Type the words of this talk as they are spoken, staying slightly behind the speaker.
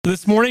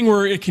This morning,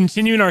 we're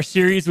continuing our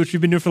series, which we've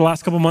been doing for the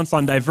last couple months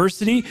on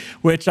diversity,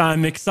 which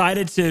I'm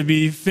excited to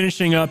be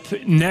finishing up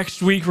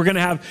next week. We're going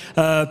to have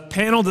a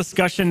panel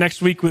discussion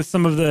next week with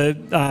some of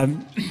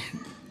the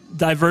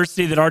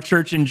diversity that our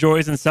church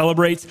enjoys and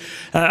celebrates.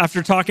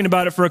 After talking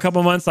about it for a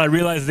couple months, I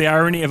realized the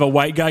irony of a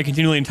white guy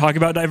continually talking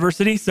about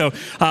diversity. So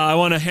I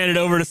want to hand it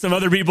over to some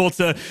other people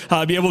to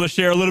be able to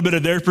share a little bit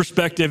of their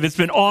perspective. It's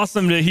been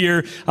awesome to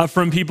hear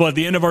from people at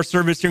the end of our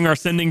service, during our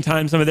sending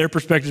time, some of their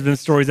perspectives and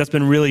stories. That's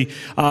been really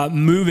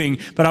moving.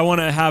 But I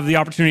want to have the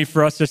opportunity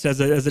for us just as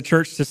a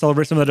church to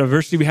celebrate some of the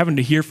diversity we have and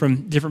to hear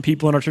from different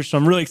people in our church. So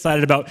I'm really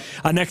excited about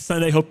next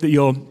Sunday. Hope that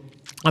you'll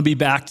be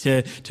back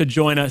to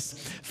join us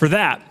for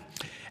that.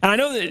 And I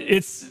know that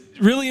it's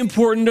really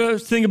important to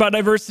think about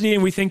diversity,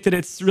 and we think that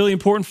it's really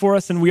important for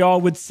us, and we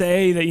all would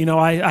say that,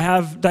 I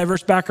have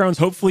diverse backgrounds.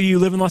 Hopefully you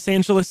live in Los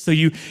Angeles, so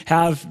you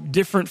have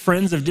different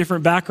friends of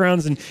different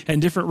backgrounds and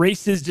different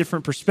races,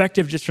 different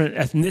perspectives, different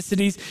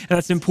ethnicities, and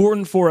that's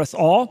important for us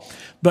all.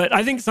 But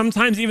I think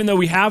sometimes, even though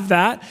we have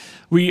that,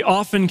 we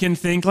often can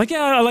think like,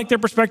 yeah, I like their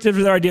perspective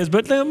or their ideas,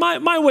 but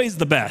my way's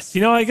the best.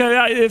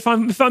 If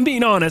I'm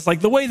being honest, like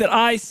the way that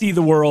I see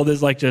the world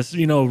is like just,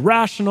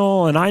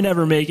 rational, and I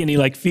never make any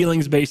like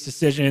feelings-based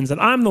decisions, and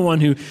I'm the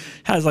one who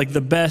has like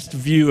the best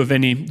view of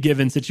any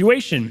given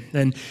situation.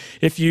 And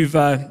if you've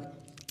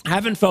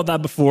haven't felt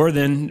that before,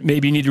 then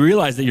maybe you need to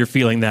realize that you're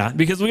feeling that,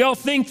 because we all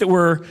think that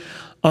we're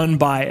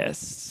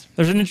unbiased.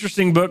 There's an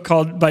interesting book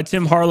by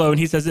Tim Harlow, and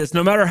he says this: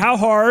 no matter how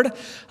hard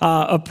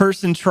a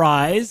person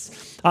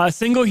tries, a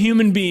single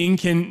human being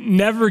can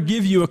never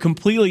give you a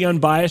completely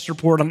unbiased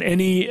report on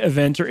any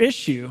event or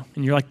issue.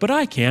 And you're like, but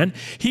I can.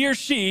 He or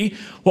she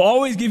will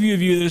always give you a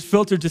view that is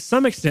filtered to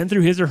some extent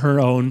through his or her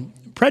own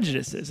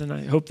prejudices. And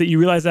I hope that you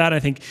realize that. I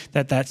think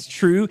that that's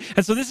true.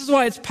 And so this is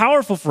why it's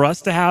powerful for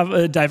us to have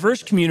a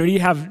diverse community,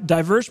 have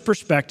diverse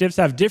perspectives,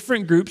 have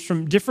different groups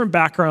from different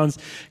backgrounds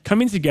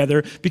coming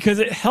together, because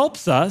it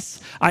helps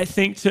us, I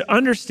think, to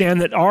understand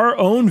that our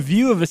own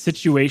view of a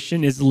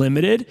situation is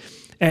limited.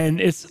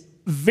 And it's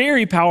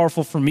very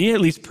powerful for me, at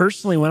least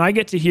personally, when I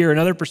get to hear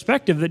another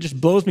perspective that just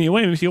blows me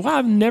away and we feel, wow,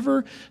 I've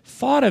never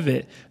thought of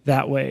it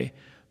that way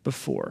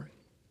before.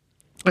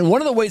 And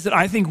one of the ways that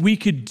I think we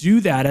could do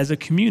that as a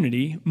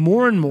community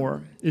more and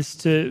more is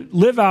to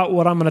live out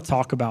what I'm going to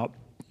talk about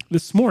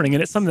this morning.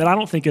 And it's something that I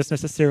don't think is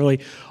necessarily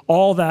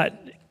all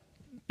that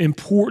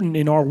important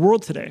in our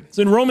world today.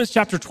 So in Romans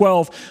chapter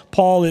 12,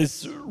 Paul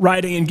is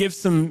writing and gives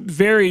some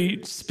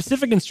very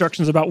specific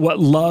instructions about what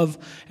love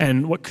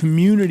and what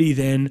community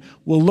then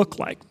will look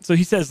like. So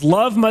he says,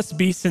 love must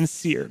be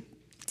sincere.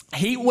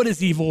 Hate what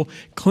is evil,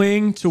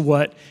 cling to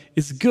what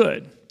is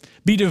good.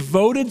 Be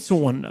devoted to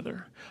one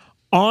another.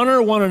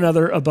 Honor one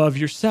another above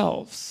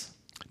yourselves.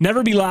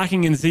 Never be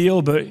lacking in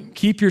zeal, but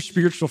keep your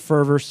spiritual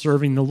fervor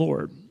serving the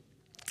Lord.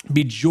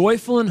 Be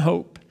joyful in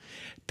hope,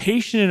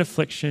 patient in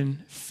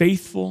affliction,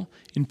 faithful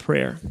in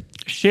prayer.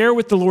 Share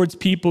with the Lord's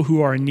people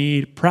who are in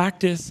need.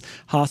 Practice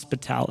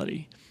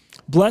hospitality.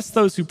 Bless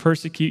those who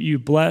persecute you.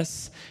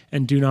 Bless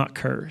and do not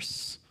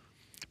curse.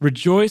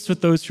 Rejoice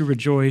with those who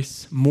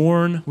rejoice.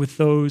 Mourn with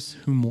those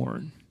who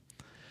mourn.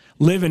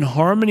 Live in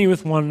harmony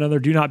with one another.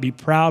 Do not be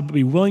proud, but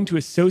be willing to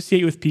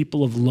associate with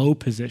people of low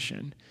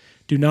position.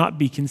 Do not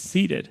be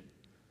conceited.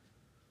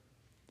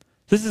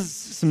 This is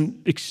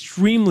some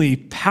extremely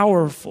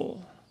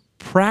powerful,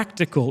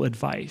 practical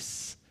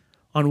advice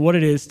on what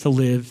it is to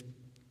live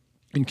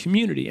in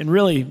community. And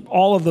really,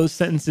 all of those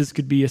sentences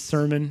could be a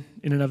sermon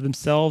in and of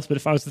themselves, but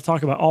if I was to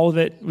talk about all of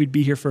it, we'd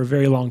be here for a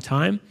very long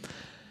time.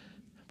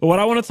 But what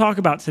I want to talk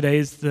about today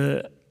is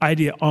the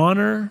idea: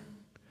 honor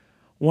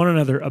one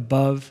another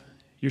above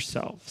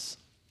yourselves.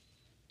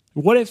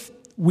 What if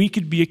we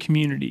could be a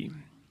community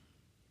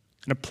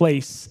and a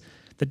place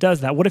that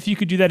does that? What if you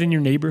could do that in your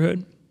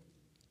neighborhood?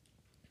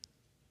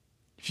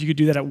 If you could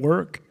do that at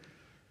work?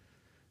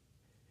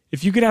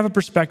 If you could have a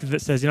perspective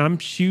that says, I'm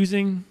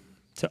choosing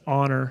to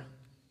honor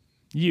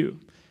you.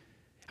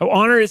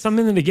 Honor is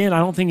something that, again, I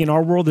don't think in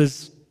our world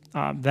is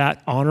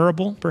that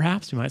honorable,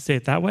 perhaps. We might say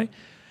it that way.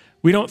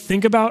 We don't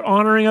think about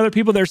honoring other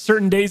people. There's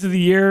certain days of the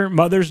year,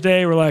 Mother's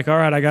Day, we're like, all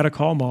right, I got to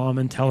call mom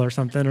and tell her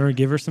something, or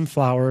give her some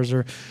flowers,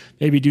 or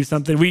maybe do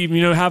something. We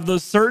have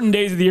those certain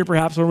days of the year,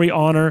 perhaps, where we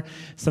honor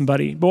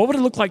somebody. But what would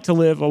it look like to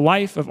live a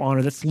life of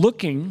honor that's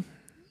looking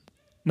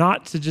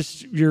not to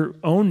just your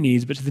own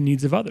needs, but to the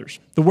needs of others?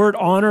 The word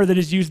honor that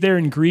is used there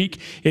in Greek,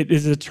 it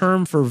is a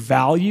term for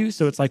value.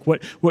 So it's like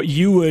what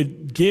you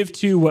would give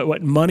to,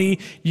 what money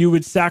you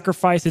would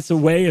sacrifice. It's a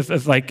way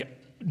of like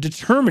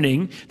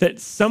determining that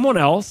someone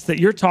else that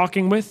you're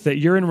talking with, that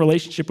you're in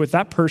relationship with,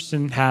 that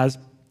person has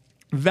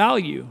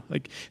value.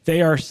 Like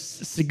they are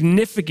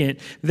significant,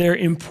 they're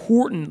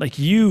important, like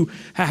you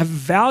have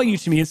value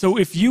to me. And so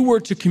if you were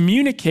to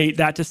communicate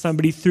that to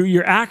somebody through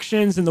your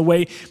actions and the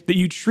way that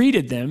you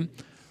treated them,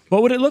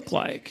 what would it look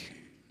like?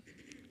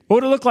 What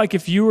would it look like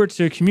if you were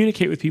to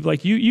communicate with people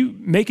like, you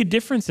make a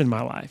difference in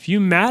my life. You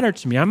matter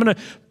to me. I'm going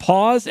to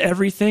pause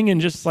everything and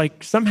just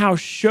like somehow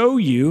show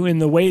you in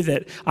the way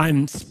that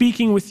I'm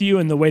speaking with you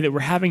and the way that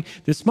we're having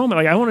this moment.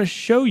 Like I want to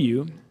show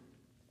you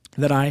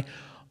that I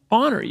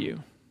honor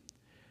you.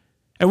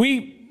 And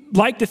we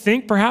like to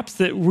think perhaps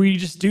that we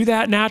just do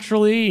that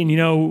naturally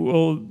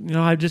and,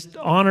 I just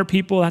honor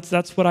people.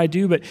 That's what I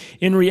do. But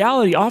in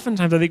reality,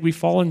 oftentimes I think we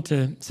fall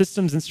into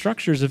systems and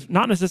structures of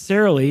not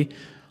necessarily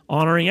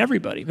honoring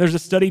everybody. There's a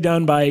study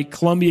done by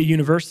Columbia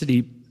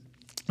University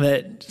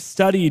that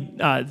studied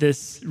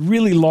this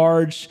really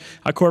large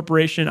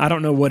corporation. I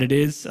don't know what it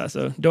is,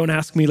 so don't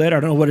ask me later. I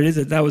don't know what it is.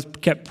 That was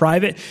kept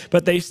private.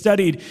 But they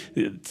studied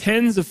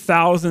tens of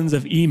thousands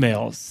of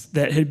emails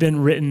that had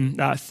been written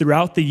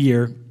throughout the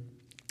year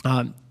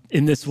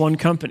in this one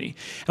company.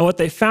 And what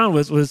they found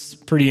was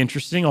pretty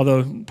interesting,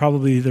 although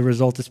probably the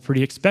result is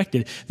pretty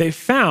expected. They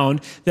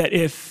found that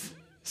if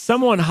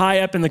someone high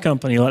up in the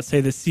company, let's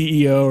say the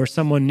CEO or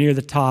someone near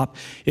the top,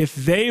 if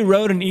they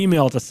wrote an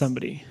email to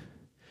somebody,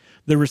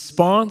 the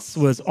response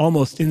was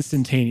almost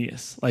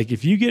instantaneous. Like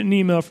if you get an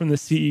email from the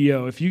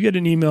CEO, if you get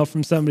an email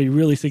from somebody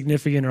really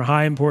significant or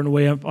high important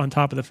way up on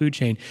top of the food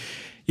chain,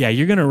 yeah,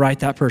 you're going to write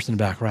that person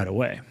back right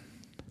away.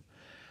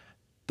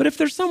 But if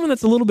there's someone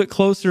that's a little bit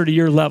closer to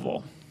your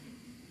level,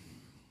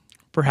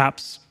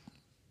 perhaps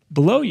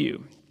below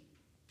you,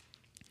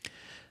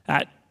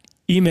 that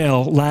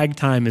email lag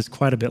time is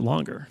quite a bit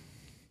longer.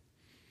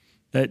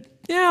 That,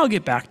 yeah, I'll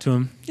get back to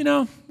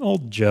him.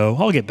 Old Joe,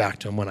 I'll get back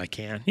to him when I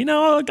can.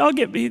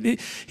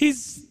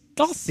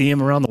 I'll see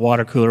him around the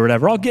water cooler or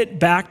whatever. I'll get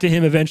back to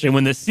him eventually.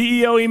 When the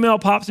CEO email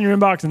pops in your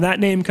inbox and that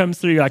name comes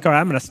through, you're like, all right,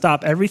 I'm going to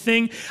stop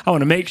everything. I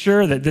want to make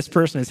sure that this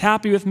person is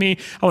happy with me.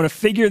 I want to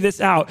figure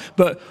this out.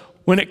 But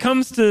when it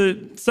comes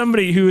to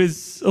somebody who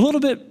is a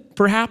little bit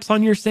perhaps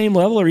on your same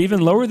level or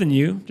even lower than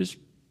you,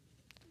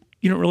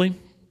 you don't really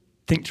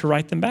think to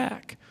write them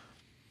back.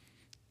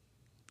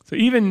 So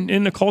even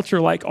in a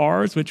culture like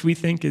ours, which we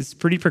think is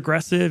pretty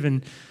progressive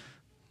and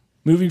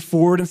moving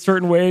forward in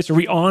certain ways, or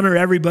we honor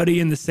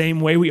everybody in the same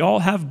way, we all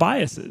have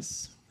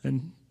biases.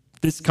 And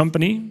this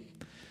company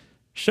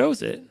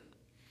shows it.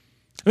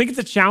 I think it's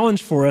a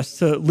challenge for us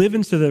to live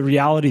into the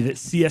reality that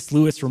C.S.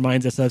 Lewis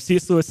reminds us of.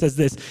 C.S. Lewis says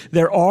this: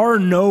 there are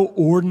no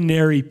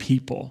ordinary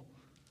people.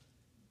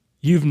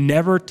 You've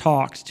never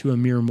talked to a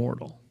mere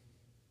mortal.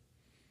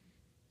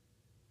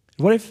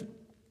 What if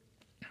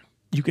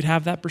you could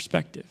have that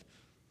perspective?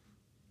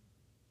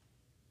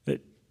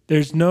 That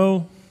there's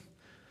no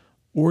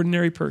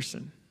ordinary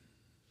person.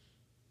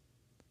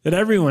 That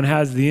everyone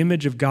has the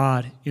image of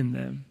God in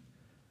them.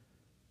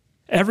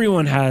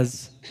 Everyone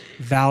has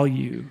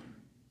value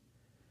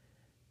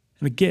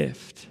and a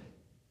gift.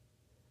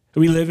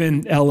 We live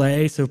in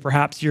LA, so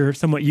perhaps you're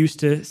somewhat used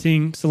to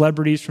seeing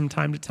celebrities from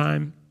time to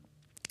time.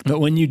 But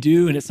when you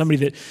do, and it's somebody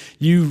that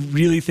you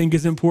really think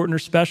is important or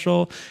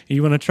special, and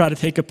you want to try to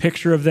take a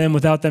picture of them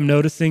without them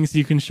noticing so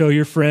you can show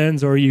your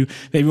friends, or you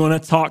maybe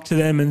want to talk to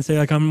them and say,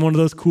 like, I'm one of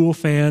those cool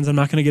fans, I'm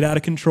not going to get out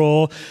of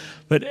control.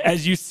 But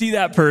as you see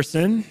that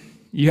person,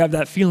 you have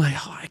that feeling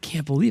like, oh, I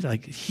can't believe it.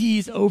 Like,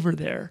 he's over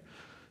there.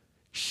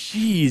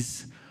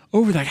 She's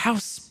over there. Like, how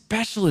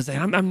special is that?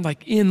 I'm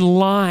like in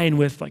line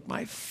with like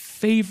my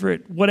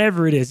favorite,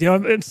 whatever it is.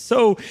 I'm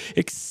so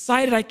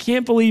excited. I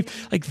can't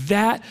believe like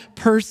that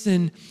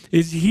person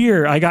is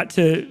here. I got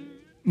to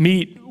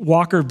meet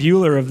Walker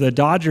Buehler of the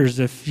Dodgers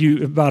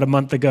about a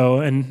month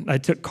ago, and I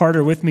took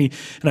Carter with me,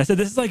 and I said,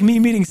 this is like me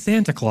meeting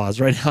Santa Claus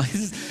right now.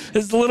 This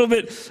is a little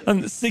bit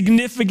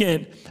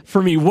significant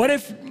for me. What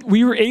if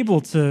we were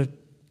able to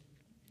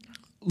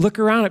look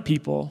around at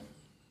people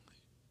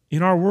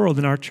in our world,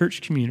 in our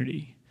church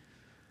community,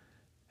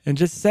 and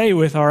just say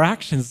with our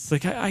actions, it's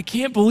like, I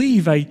can't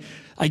believe I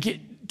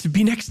get to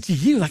be next to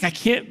you. Like, I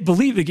can't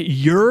believe that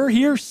you're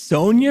here.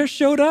 Sonia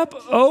showed up.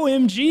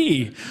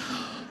 OMG.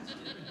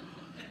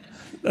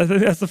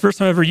 That's the first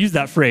time I ever used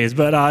that phrase,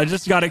 but I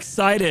just got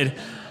excited.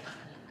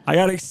 I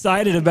got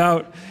excited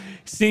about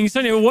seeing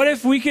Sonia. What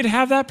if we could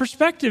have that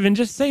perspective and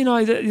just say,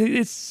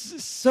 it's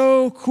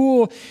so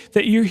cool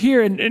that you're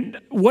here. And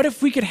what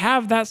if we could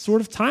have that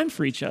sort of time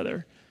for each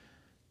other?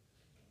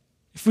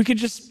 If we could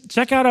just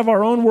check out of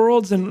our own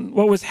worlds and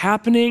what was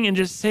happening and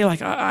just say,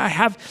 like, I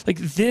have like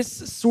this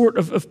sort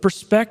of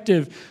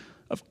perspective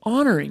of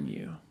honoring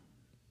you.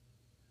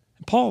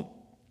 And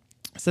Paul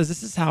says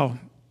this is how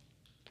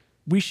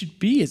we should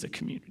be as a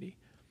community.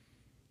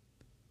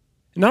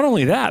 And not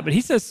only that, but he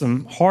says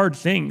some hard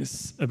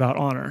things about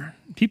honor.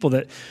 People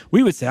that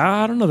we would say,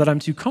 I don't know that I'm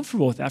too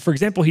comfortable with that. For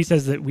example, he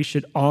says that we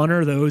should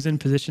honor those in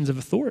positions of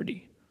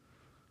authority.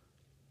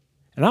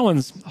 And that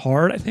one's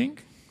hard, I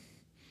think.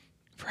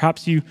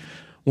 Perhaps you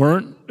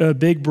weren't a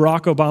big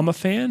Barack Obama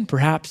fan.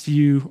 Perhaps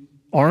you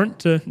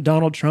aren't a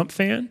Donald Trump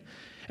fan.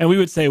 And we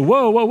would say,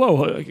 whoa,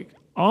 like,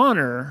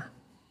 honor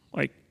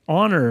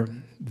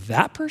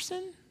that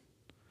person?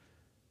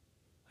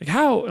 Like,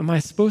 how am I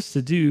supposed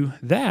to do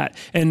that?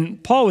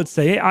 And Paul would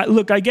say, hey,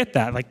 look, I get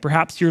that. Like,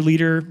 perhaps your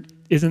leader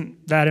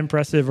isn't that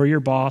impressive, or your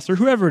boss, or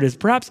whoever it is.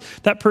 Perhaps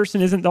that person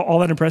isn't all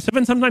that impressive.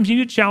 And sometimes you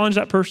need to challenge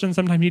that person.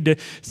 Sometimes you need to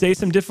say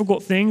some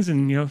difficult things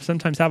and,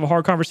 sometimes have a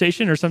hard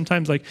conversation, or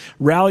sometimes like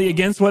rally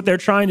against what they're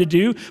trying to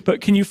do.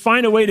 But can you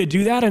find a way to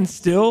do that and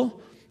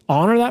still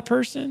honor that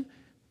person?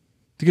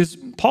 Because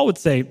Paul would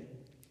say,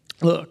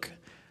 look,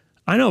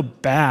 I know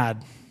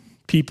bad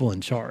people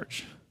in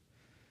charge.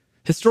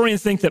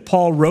 Historians think that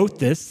Paul wrote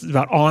this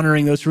about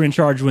honoring those who are in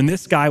charge when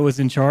this guy was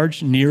in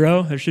charge,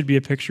 Nero. There should be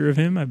a picture of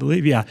him, I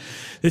believe. Yeah,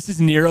 this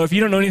is Nero. If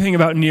you don't know anything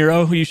about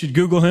Nero, you should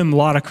Google him. A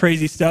lot of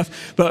crazy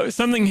stuff. But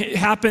something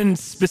happened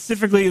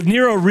specifically.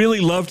 Nero really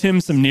loved him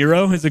some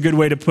Nero, is a good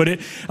way to put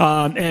it.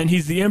 And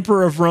he's the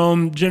emperor of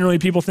Rome. Generally,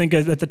 people think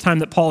at the time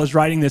that Paul is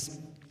writing this,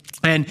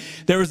 and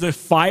there was a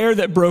fire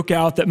that broke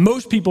out that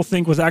most people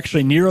think was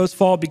actually Nero's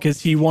fault because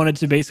he wanted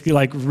to basically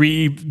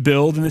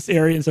rebuild in this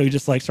area. And so he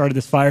just started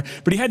this fire,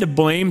 but he had to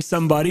blame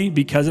somebody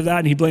because of that.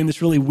 And he blamed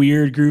this really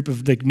weird group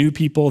of new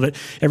people that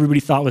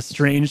everybody thought was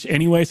strange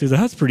anyway. So he's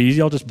like, that's pretty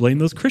easy. I'll just blame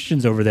those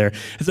Christians over there.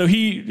 And so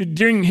he,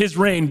 during his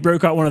reign,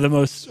 broke out one of the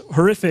most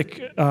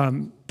horrific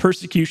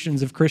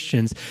persecutions of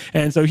Christians.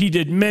 And so he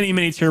did many,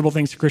 many terrible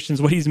things to Christians.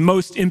 What he's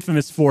most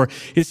infamous for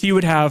is he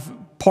would have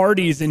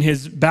parties in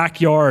his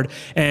backyard,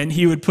 and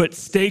he would put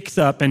stakes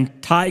up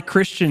and tie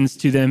Christians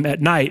to them at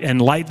night and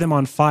light them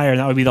on fire. And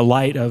that would be the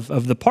light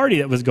of the party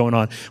that was going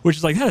on, which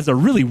is that is a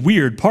really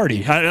weird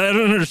party. I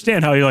don't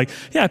understand how you're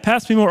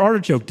pass me more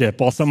artichoke dip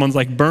while someone's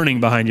burning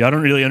behind you. I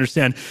don't really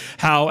understand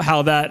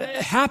how that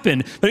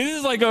happened. But it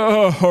is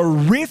a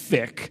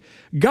horrific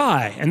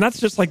guy. And that's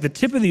just the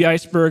tip of the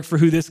iceberg for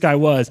who this guy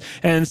was.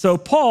 And so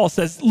Paul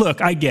says, look,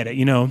 I get it.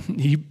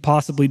 You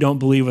possibly don't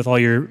believe with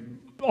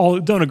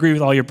don't agree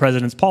with all your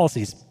president's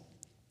policies,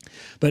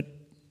 but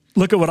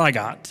look at what I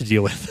got to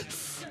deal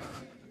with.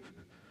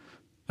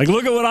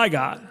 Look at what I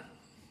got.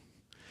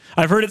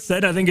 I've heard it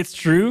said, I think it's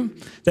true,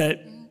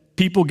 that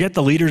people get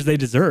the leaders they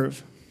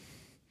deserve.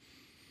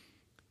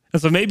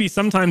 And so maybe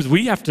sometimes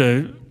we have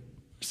to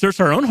search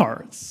our own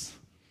hearts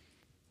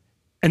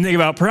and think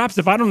about, perhaps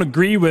if I don't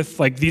agree with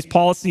these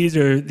policies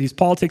or these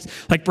politics,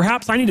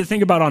 perhaps I need to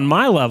think about on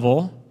my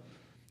level,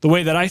 the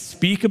way that I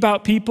speak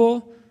about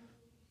people,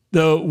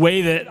 the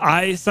way that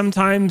I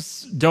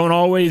sometimes don't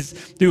always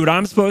do what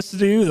I'm supposed to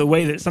do, the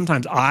way that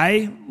sometimes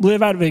I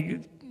live out of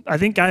it. I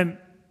think I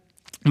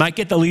might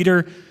get the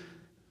leader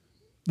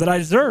that I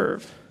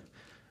deserve.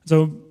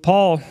 So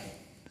Paul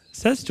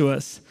says to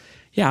us,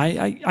 yeah,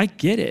 I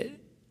get it.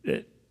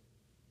 That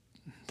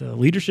the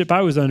leadership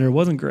I was under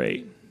wasn't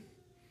great.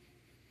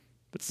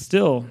 But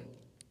still,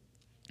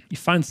 you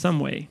find some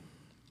way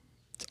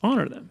to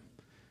honor them.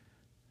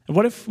 And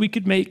what if we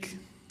could make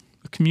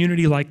a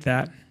community like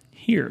that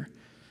here?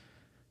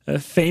 A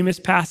famous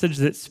passage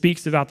that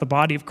speaks about the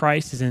body of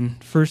Christ is in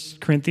 1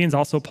 Corinthians,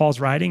 also Paul's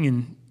writing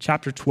in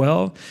chapter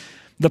 12.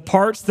 The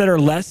parts that are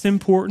less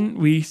important,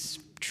 we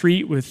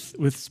treat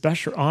with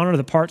special honor.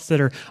 The parts that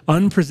are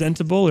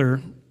unpresentable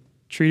are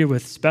treated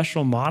with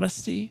special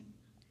modesty.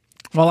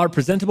 While our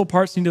presentable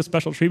parts need no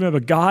special treatment,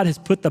 but God has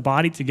put the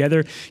body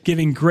together,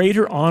 giving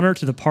greater honor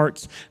to the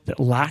parts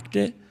that lacked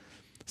it,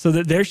 so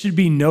that there should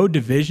be no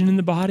division in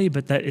the body,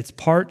 but that its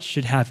parts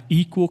should have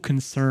equal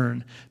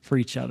concern for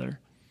each other.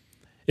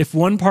 If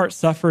one part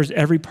suffers,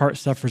 every part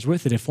suffers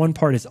with it. If one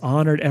part is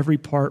honored, every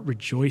part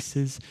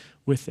rejoices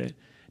with it.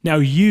 Now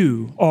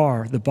you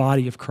are the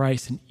body of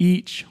Christ, and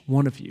each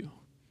one of you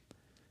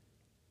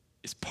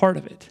is part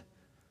of it.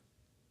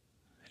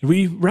 And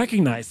we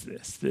recognize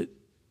this, that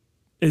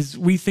as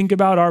we think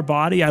about our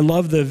body, I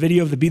love the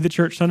video of the Be the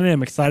Church Sunday.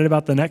 I'm excited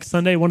about the next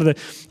Sunday. One of the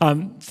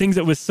things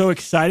that was so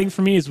exciting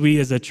for me as we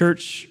as a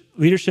church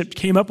leadership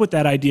came up with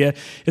that idea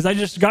is I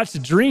just got to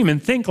dream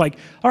and think all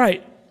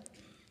right,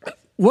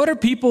 what do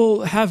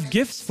people have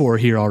gifts for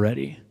here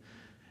already?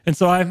 And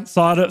so I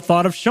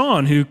thought of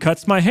Sean, who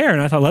cuts my hair,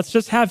 and I thought, let's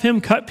just have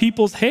him cut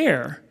people's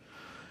hair.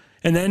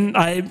 And then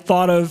I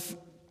thought of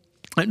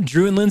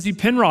Drew and Lindsay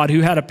Penrod,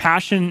 who had a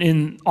passion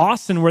in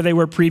Austin where they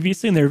were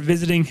previously, and they're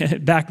visiting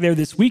back there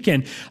this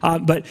weekend.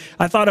 But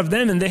I thought of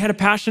them, and they had a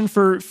passion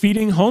for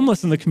feeding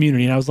homeless in the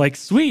community. And I was like,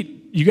 sweet,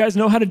 you guys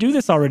know how to do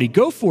this already.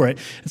 Go for it.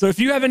 And so if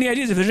you have any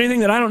ideas, if there's anything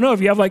that I don't know, if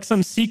you have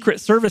some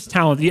secret service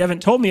talent that you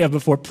haven't told me of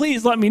before,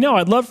 please let me know.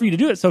 I'd love for you to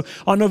do it. So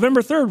on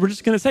November 3rd, we're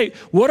just going to say,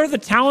 what are the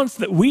talents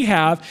that we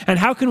have, and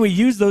how can we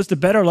use those to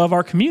better love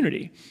our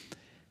community?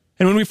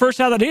 And when we first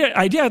had that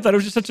idea, I thought it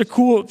was just such a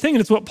cool thing. And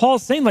it's what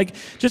Paul's saying,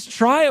 just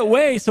try a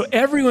way so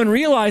everyone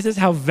realizes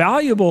how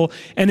valuable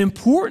and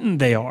important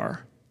they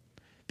are.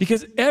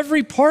 Because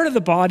every part of the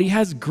body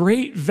has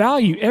great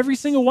value. Every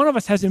single one of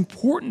us has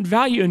important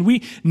value, and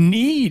we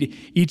need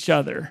each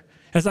other.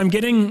 As I'm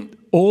getting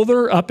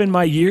older up in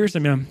my years,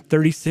 I'm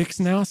 36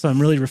 now, so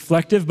I'm really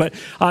reflective, but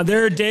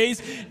there are days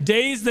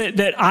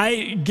that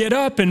I get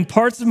up and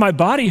parts of my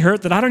body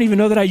hurt that I don't even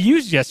know that I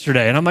used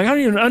yesterday. And I'm I don't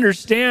even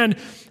understand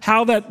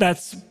how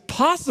that's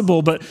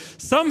possible, but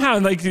somehow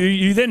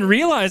you then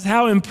realize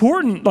how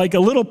important a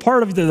little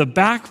part of the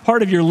back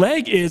part of your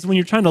leg is when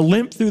you're trying to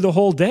limp through the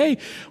whole day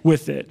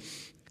with it.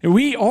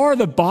 We are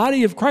the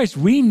body of Christ.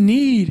 We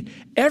need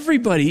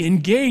everybody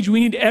engaged.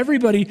 We need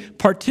everybody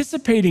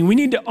participating. We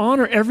need to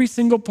honor every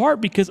single part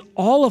because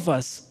all of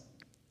us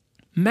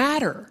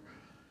matter.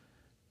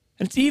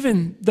 And it's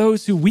even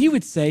those who we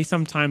would say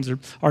sometimes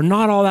are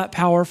not all that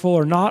powerful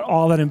or not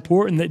all that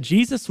important that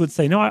Jesus would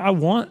say, no, I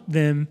want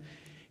them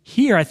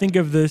here. I think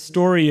of the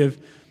story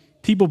of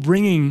people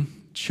bringing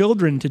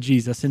children to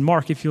Jesus. In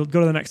Mark, if you'll go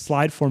to the next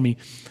slide for me,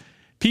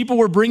 people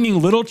were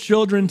bringing little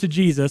children to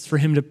Jesus for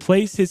him to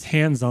place his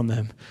hands on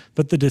them,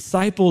 but the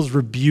disciples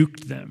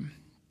rebuked them.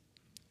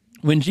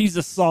 When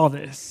Jesus saw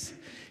this,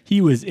 he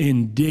was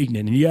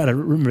indignant. And you got to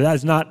remember, that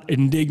is not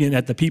indignant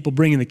at the people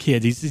bringing the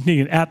kids. He's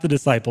indignant at the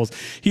disciples.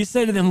 He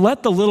said to them,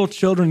 "Let the little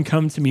children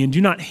come to me and do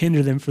not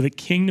hinder them, for the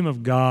kingdom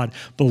of God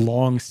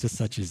belongs to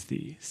such as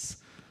these.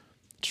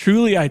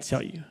 Truly, I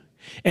tell you,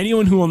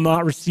 anyone who will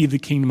not receive the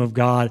kingdom of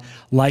God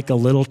like a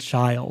little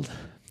child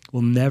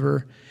will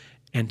never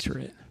enter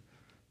it."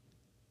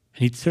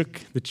 And he took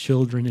the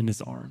children in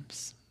his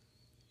arms.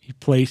 He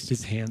placed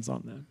his hands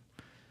on them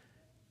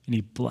and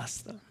he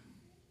blessed them.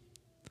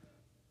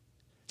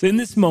 So in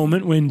this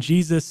moment when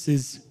Jesus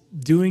is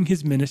doing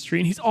his ministry,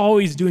 and he's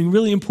always doing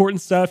really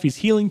important stuff, he's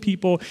healing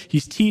people,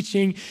 he's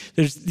teaching,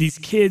 there's these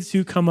kids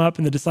who come up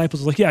and the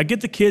disciples are like, "Yeah, get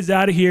the kids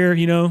out of here,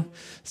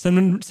 send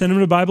them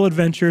to Bible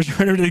Adventures,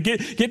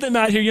 get them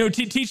out here,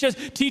 teach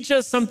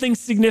us something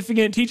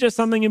significant, teach us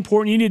something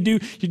important. You need to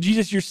do,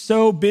 Jesus, you're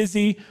so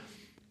busy."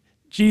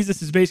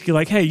 Jesus is basically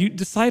like, "Hey, you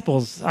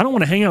disciples, I don't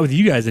want to hang out with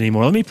you guys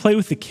anymore. Let me play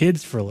with the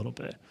kids for a little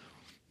bit."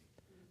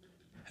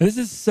 And this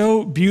is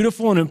so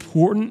beautiful and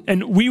important.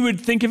 And we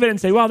would think of it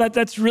and say, wow,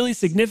 that's really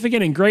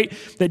significant and great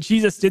that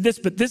Jesus did this.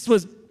 But this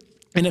was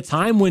in a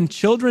time when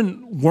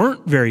children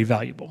weren't very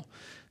valuable.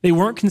 They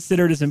weren't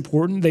considered as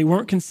important. They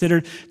weren't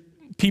considered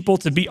people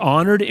to be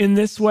honored in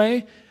this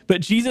way. But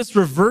Jesus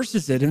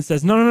reverses it and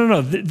says,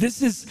 no.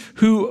 This is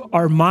who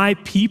are my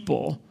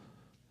people.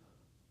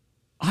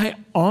 I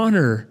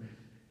honor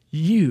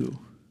you.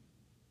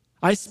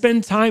 I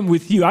spend time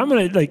with you. I'm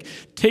going to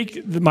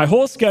take my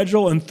whole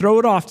schedule and throw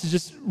it off to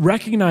just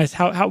recognize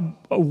how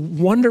a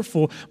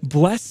wonderful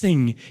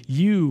blessing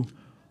you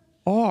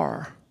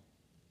are.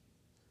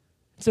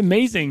 It's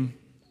amazing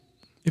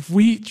if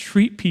we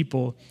treat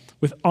people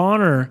with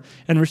honor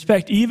and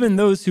respect, even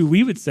those who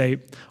we would say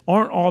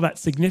aren't all that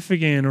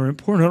significant or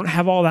important, don't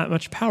have all that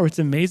much power. It's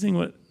amazing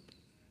what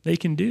they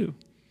can do.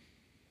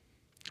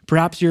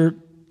 Perhaps you're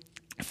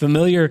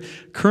familiar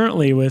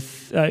currently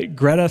with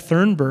Greta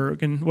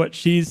Thunberg and what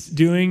she's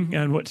doing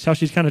and how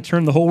she's kind of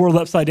turned the whole world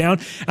upside down.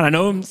 And I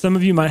know some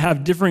of you might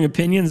have differing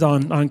opinions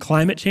on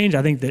climate change.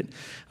 I think that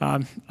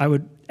I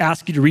would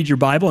ask you to read your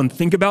Bible and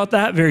think about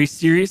that very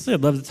seriously.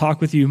 I'd love to talk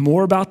with you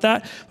more about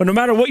that. But no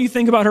matter what you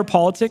think about her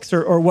politics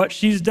or what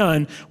she's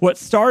done, what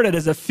started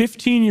as a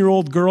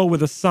 15-year-old girl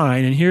with a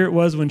sign, and here it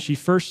was when she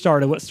first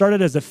started, what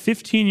started as a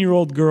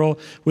 15-year-old girl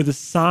with a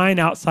sign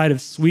outside of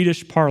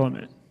Swedish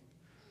Parliament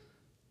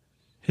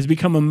has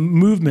become a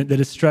movement that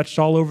has stretched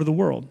all over the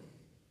world.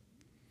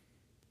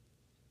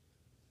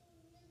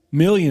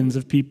 Millions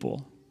of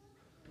people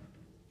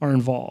are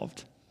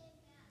involved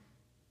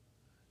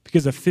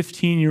because a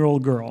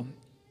 15-year-old girl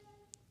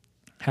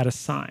had a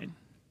sign.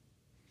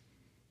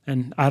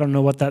 And I don't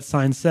know what that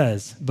sign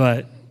says,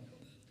 but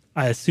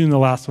I assume the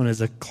last one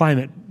is a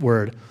climate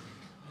word.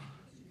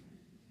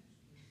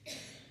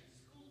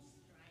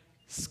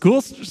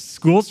 School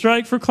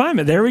strike for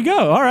climate. There we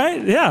go. All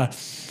right, yeah.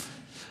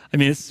 I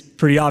mean, it's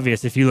pretty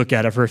obvious if you look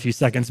at it for a few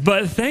seconds,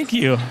 but thank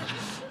you.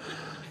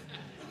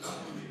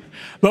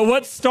 But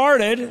what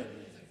started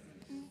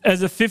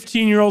as a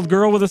 15-year-old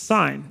girl with a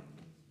sign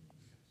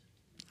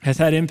has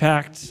had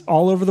impact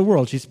all over the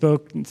world. She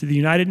spoke to the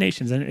United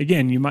Nations. And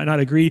again, you might not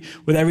agree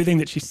with everything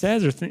that she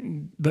says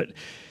but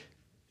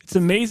it's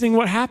amazing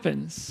what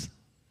happens.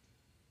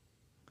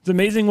 It's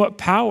amazing what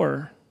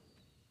power,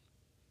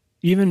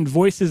 even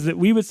voices that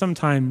we would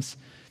sometimes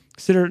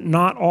consider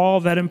not all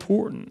that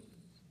important,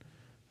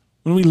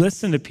 when we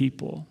listen to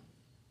people,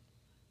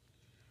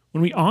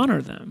 when we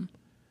honor them.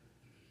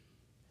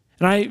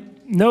 And I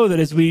know that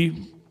as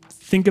we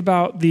think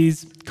about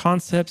these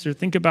concepts or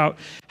think about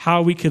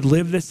how we could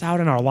live this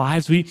out in our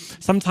lives, we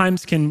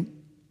sometimes can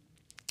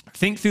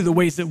think through the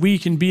ways that we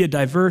can be a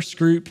diverse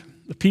group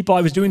of people.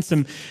 I was doing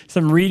some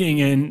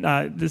reading,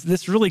 and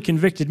this really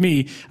convicted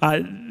me.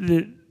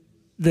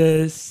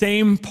 The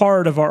same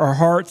part of our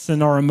hearts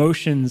and our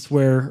emotions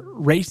where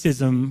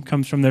racism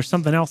comes from, there's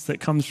something else that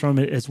comes from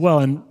it as well.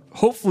 And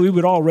hopefully we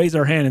would all raise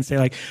our hand and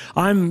say,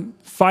 I'm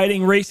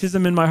fighting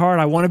racism in my heart.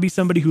 I want to be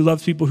somebody who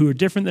loves people who are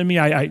different than me.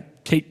 I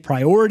take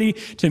priority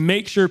to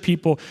make sure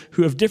people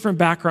who have different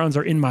backgrounds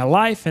are in my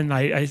life, and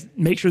I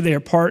make sure they are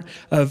part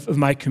of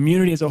my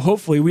community. And so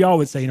hopefully we all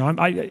would say,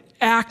 I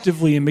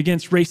actively am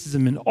against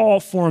racism in all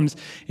forms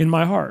in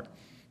my heart.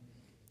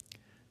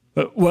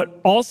 But what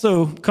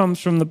also comes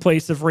from the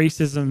place of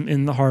racism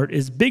in the heart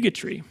is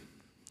bigotry. And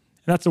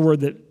that's a word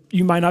that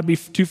you might not be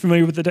too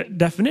familiar with the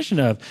definition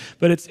of,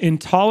 but it's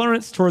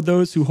intolerance toward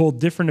those who hold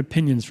different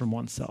opinions from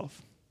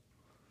oneself.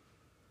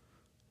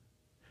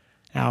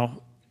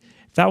 Now,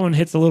 if that one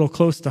hits a little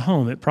close to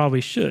home, it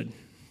probably should.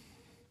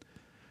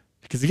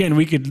 Because again,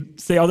 we could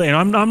say all day, and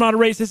I'm not a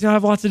racist, I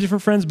have lots of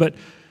different friends, but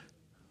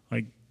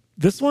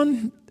this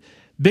one,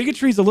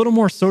 bigotry is a little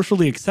more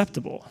socially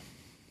acceptable.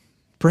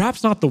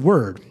 Perhaps not the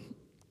word,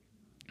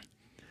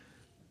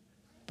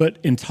 but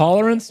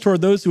intolerance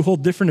toward those who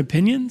hold different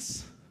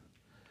opinions.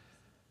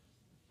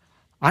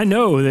 I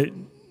know that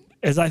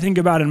as I think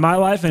about in my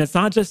life, and it's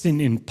not just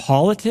in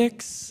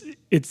politics,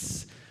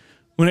 it's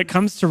when it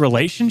comes to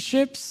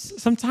relationships,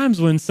 sometimes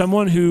when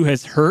someone who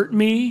has hurt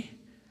me,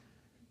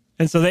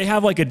 and so they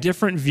have like a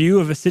different view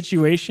of a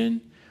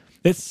situation,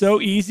 it's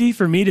so easy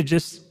for me to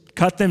just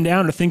cut them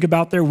down or think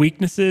about their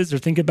weaknesses or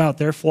think about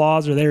their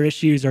flaws or their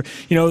issues or,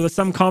 there's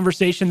some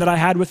conversation that I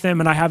had with them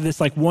and I have this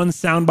like one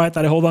soundbite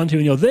that I hold on to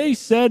and, they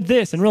said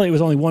this. And really it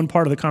was only one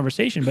part of the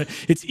conversation, but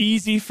it's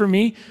easy for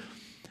me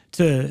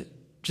to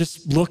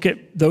just look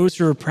at those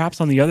who are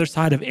perhaps on the other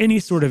side of any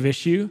sort of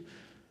issue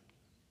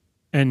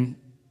and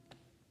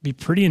be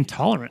pretty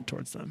intolerant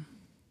towards them.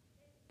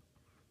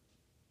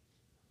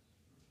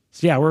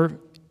 So yeah, we're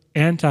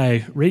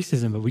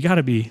anti-racism, but we got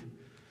to be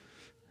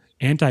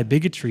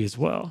anti-bigotry as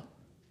well.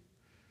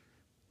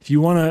 If you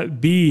want to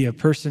be a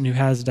person who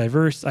has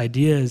diverse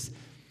ideas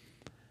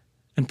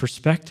and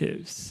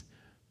perspectives,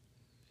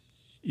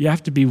 you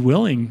have to be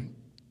willing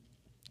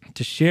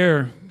to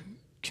share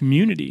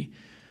community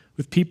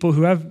with people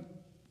who have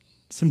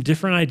some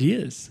different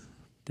ideas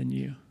than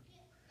you.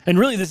 And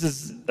really, this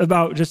is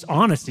about just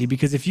honesty,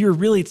 because if you're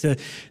really to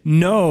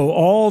know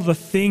all the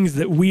things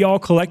that we all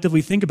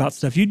collectively think about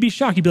stuff, you'd be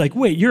shocked. You'd be like,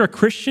 wait, you're a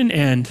Christian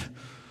and...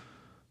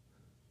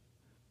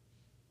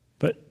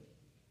 But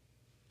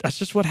that's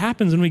just what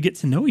happens when we get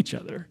to know each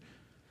other.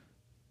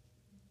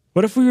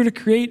 What if we were to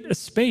create a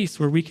space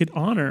where we could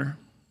honor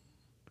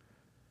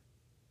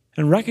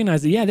and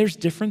recognize that, yeah, there's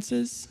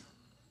differences,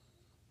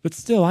 but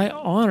still I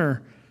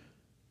honor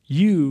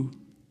you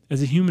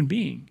as a human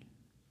being.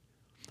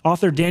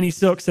 Author Danny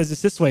Silk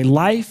says this way: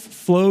 life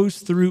flows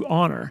through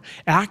honor.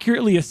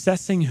 Accurately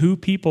assessing who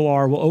people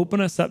are will open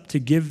us up to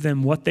give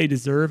them what they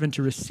deserve and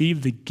to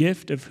receive the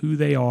gift of who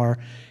they are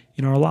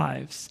in our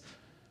lives.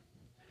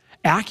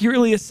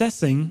 Accurately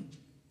assessing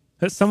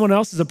that someone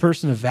else is a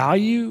person of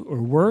value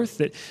or worth,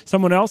 that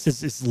someone else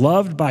is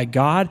loved by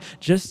God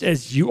just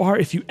as you are.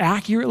 If you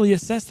accurately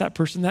assess that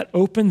person, that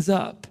opens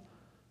up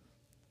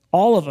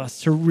all of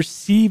us to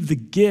receive the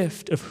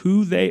gift of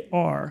who they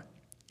are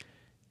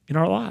in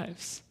our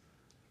lives.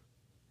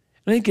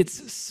 I think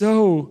it's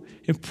so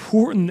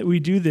important that we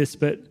do this,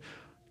 but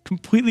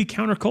completely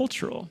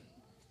countercultural.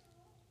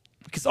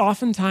 Because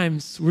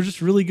oftentimes we're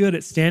just really good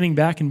at standing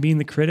back and being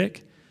the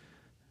critic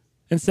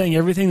and saying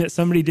everything that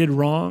somebody did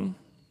wrong,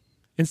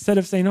 instead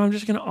of saying, no, I'm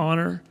just going to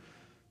honor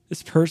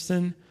this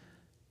person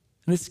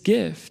and this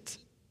gift.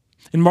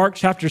 In Mark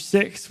chapter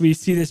 6, we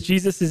see this.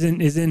 Jesus is in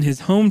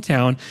his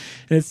hometown,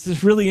 and it's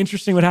just really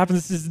interesting what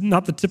happens. This is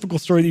not the typical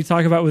story that you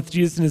talk about with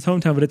Jesus in his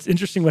hometown, but it's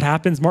interesting what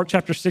happens. Mark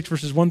chapter 6,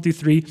 verses 1 through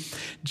 3.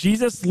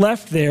 Jesus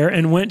left there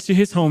and went to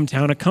his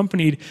hometown,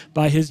 accompanied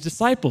by his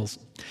disciples.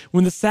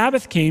 When the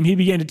Sabbath came, he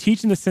began to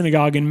teach in the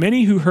synagogue, and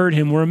many who heard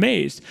him were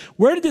amazed.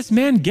 Where did this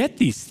man get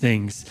these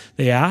things?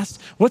 They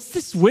asked. What's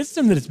this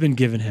wisdom that has been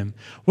given him?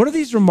 What are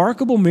these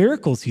remarkable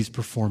miracles he's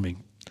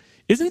performing?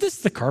 Isn't this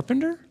the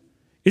carpenter?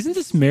 Isn't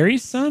this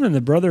Mary's son and the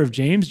brother of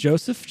James,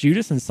 Joseph,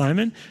 Judas, and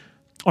Simon?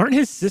 Aren't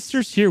his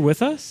sisters here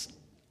with us?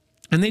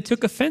 And they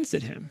took offense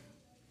at him.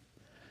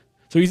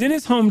 So he's in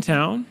his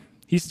hometown.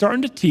 He's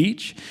starting to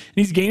teach, and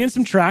he's gaining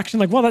some traction.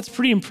 Like, well, that's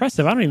pretty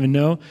impressive. I don't even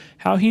know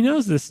how he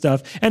knows this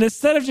stuff. And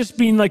instead of just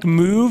being like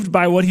moved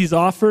by what he's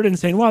offered and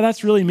saying, wow,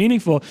 that's really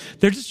meaningful,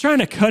 they're just trying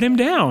to cut him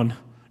down,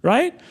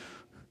 right?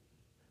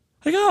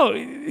 Like, oh,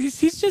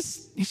 he's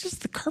just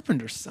the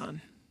carpenter's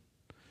son.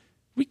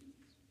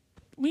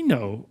 We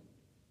know.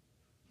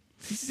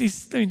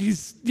 He's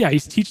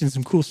teaching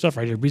some cool stuff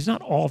right here, but he's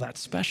not all that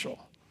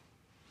special.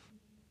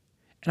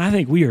 And I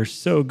think we are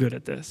so good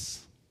at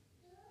this,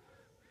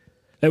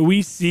 that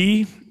we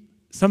see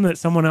something that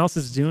someone else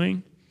is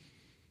doing,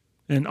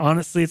 and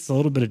honestly, it's a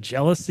little bit of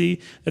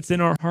jealousy that's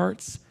in our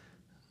hearts,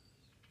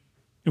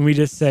 and we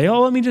just say,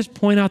 oh, let me just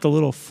point out the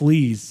little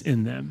fleas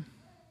in them.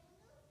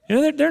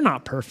 They're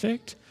not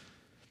perfect.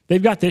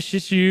 They've got this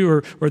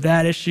issue or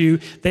that issue.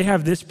 They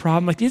have this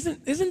problem. Like,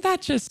 isn't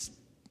that just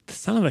the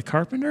son of the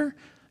carpenter?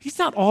 He's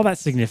not all that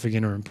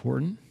significant or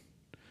important.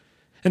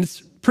 And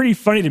it's pretty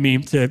funny to me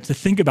to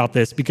think about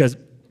this, because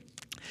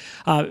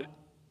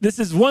this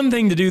is one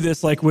thing to do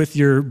this like with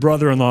your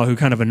brother-in-law who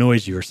kind of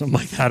annoys you or something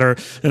like that, or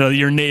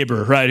your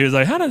neighbor, right? Who's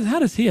like, how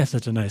does he have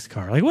such a nice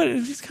car? Like, what?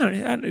 He's kind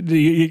of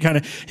you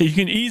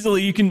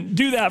can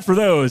do that for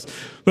those,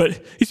 but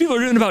these people are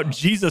doing about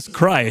Jesus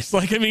Christ.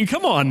 Like, I mean,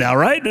 come on now,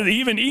 right?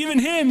 Even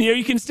him,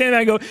 you can stand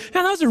back and go,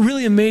 man, that was a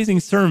really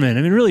amazing sermon.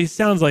 I mean, it really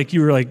sounds like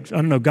you were like, I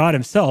don't know, God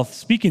Himself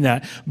speaking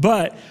that,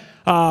 but.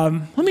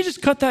 Let me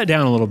just cut that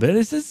down a little bit.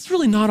 It's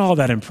really not all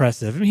that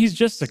impressive. I mean, he's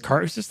just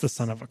the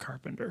son of a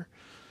carpenter.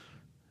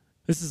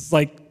 This is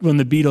like when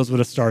the Beatles would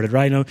have started,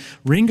 right?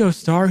 Ringo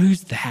Starr,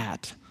 who's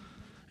that?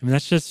 I mean,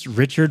 that's just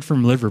Richard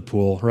from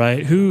Liverpool,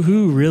 right?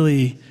 Who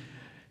really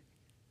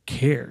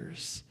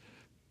cares?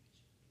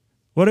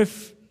 What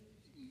if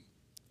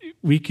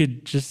we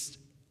could just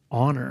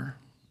honor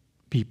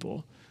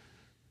people?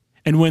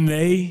 And when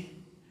they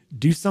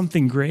do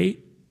something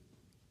great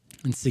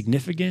and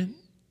significant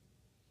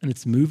and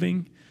it's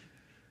moving,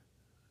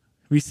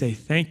 we say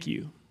thank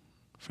you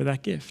for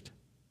that gift.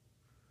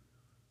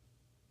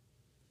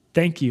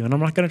 thank you. And I'm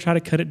not going to try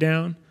to cut it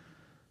down.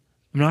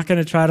 I'm not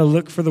going to try to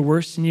look for the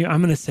worst in you.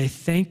 I'm going to say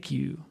thank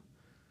you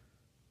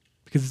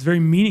because it's very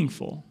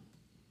meaningful.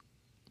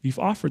 You've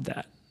offered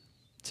that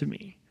to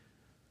me.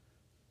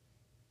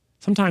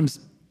 Sometimes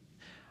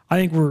I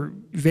think we're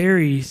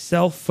very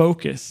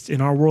self-focused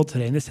in our world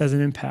today, and this has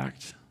an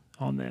impact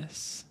on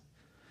this.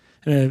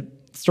 And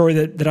a story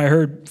that I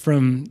heard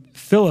from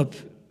Philip,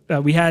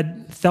 we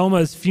had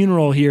Thelma's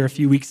funeral here a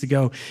few weeks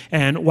ago,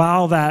 and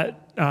while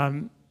that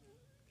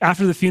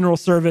after the funeral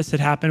service had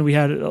happened, we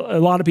had a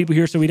lot of people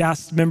here, so we'd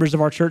asked members of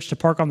our church to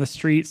park on the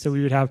street so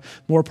we would have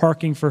more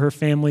parking for her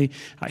family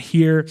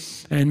here,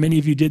 and many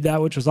of you did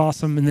that, which was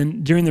awesome. And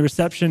then during the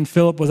reception,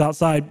 Philip was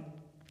outside,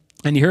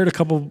 and he heard a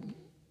couple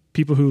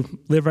people who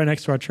live right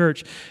next to our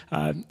church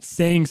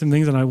saying some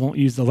things, and I won't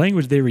use the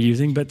language they were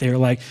using, but they were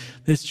like,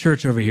 this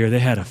church over here, they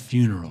had a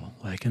funeral,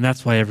 and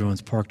that's why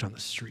everyone's parked on the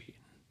street.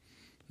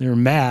 They were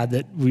mad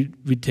that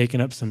we'd taken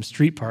up some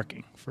street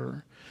parking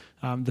for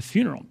the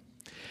funeral.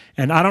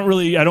 And I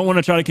don't want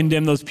to try to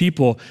condemn those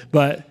people,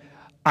 but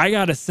I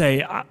got to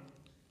say,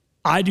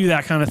 I do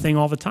that kind of thing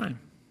all the time,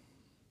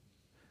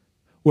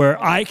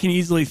 where I can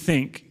easily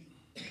think,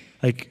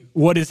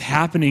 what is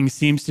happening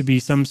seems to be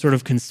some sort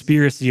of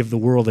conspiracy of the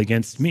world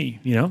against me,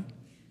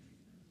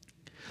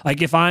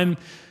 If I'm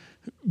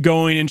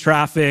going in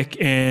traffic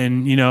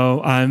and,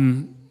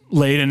 I'm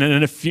late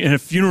and a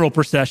funeral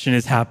procession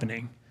is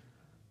happening,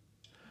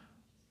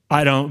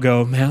 I don't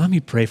go, man, let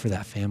me pray for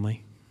that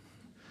family.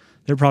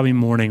 They're probably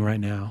mourning right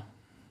now.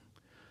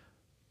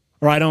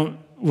 Or I don't,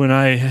 when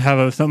I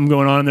have something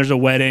going on, there's a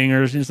wedding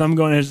or something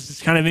going on,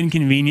 it's kind of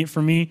inconvenient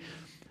for me,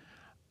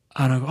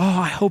 I don't go,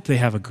 I hope they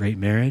have a great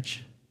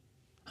marriage.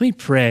 Let me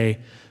pray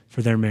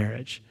for their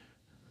marriage.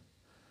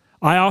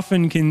 I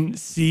often can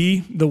see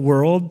the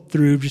world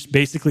through just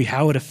basically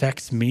how it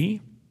affects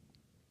me.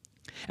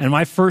 And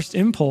my first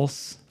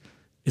impulse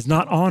is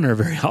not honor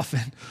very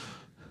often.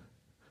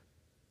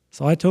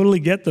 So I totally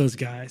get those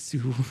guys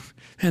who,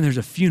 man, there's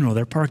a funeral,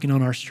 they're parking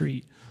on our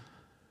street.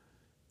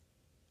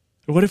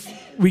 What if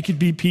we could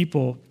be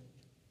people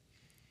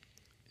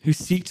who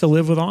seek to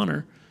live with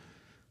honor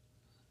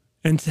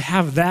and to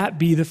have that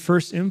be the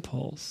first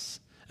impulse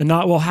and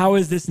not, well, how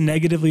is this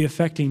negatively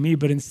affecting me?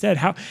 But instead,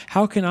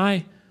 how can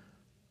I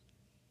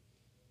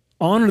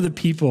honor the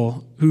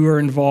people who are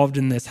involved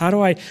in this? How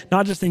do I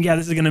not just think,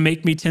 this is going to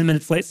make me 10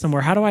 minutes late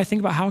somewhere? How do I think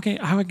about how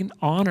I can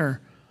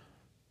honor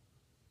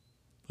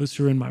those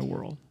who are in my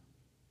world?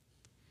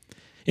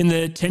 In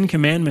the 10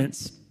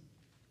 Commandments,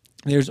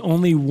 there's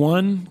only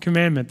one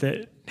commandment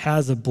that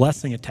has a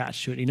blessing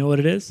attached to it. You know what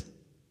it is?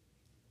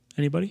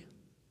 Anybody?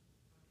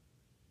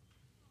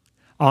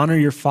 Honor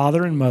your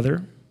father and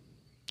mother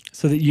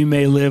so that you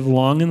may live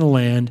long in the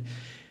land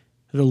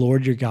that the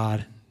Lord your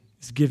God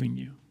is giving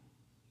you.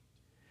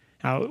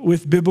 Now,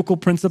 with biblical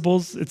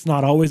principles, it's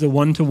not always a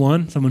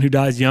one-to-one. Someone who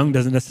dies young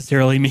doesn't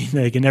necessarily mean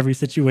in every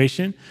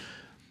situation.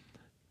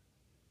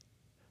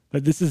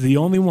 But this is the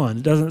only one.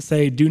 It doesn't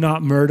say, do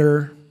not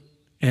murder,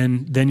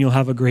 and then you'll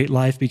have a great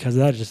life because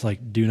of that. It's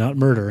just do not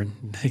murder,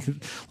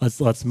 and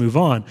let's move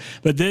on.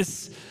 But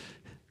this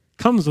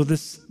comes with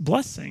this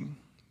blessing,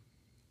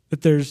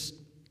 that there's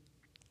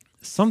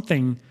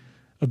something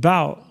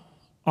about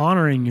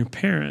honoring your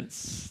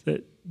parents,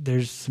 that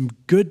there's some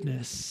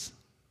goodness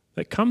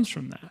that comes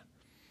from that.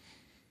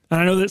 And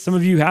I know that some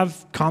of you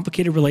have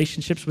complicated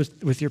relationships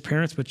with your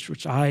parents,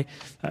 which I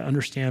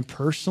understand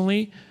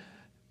personally.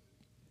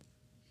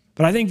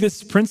 But I think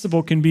this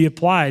principle can be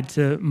applied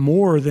to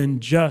more than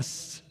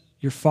just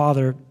your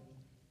father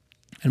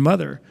and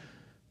mother.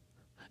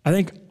 I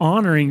think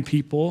honoring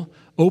people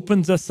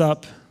opens us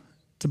up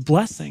to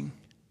blessing.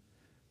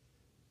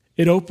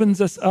 It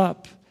opens us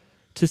up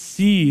to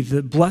see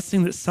the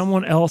blessing that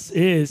someone else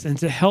is and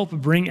to help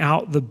bring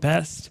out the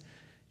best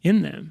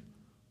in them.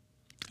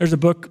 There's a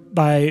book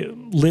by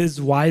Liz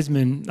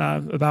Wiseman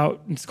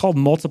it's called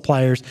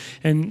Multipliers,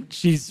 and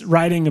she's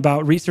writing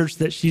about research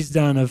that she's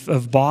done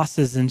of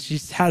bosses, and she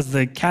has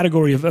the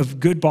category of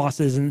good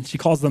bosses, and she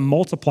calls them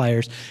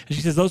multipliers. And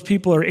she says those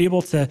people are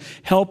able to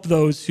help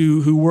those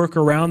who work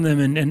around them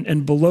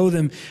and below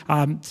them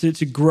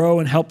to grow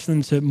and help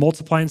them to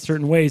multiply in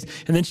certain ways.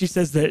 And then she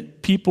says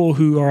that people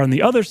who are on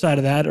the other side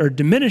of that are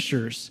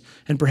diminishers.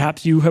 And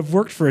perhaps you have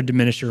worked for a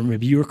diminisher.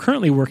 Maybe you are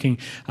currently working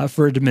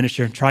for a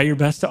diminisher. Try your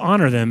best to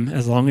honor them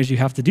as long as you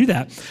have to do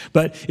that.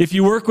 But if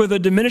you work with a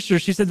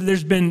diminisher, she said that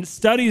there's been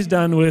studies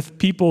done with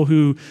people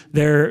who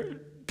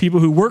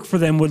work for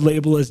them would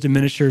label as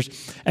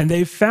diminishers. And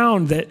they've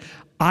found that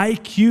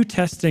IQ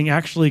testing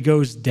actually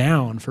goes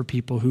down for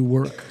people who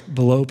work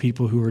below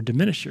people who are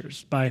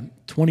diminishers by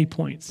 20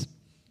 points.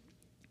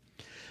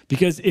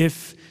 Because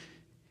if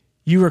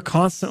you are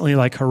constantly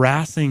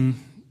harassing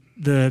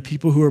the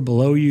people who are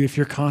below you, if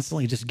you're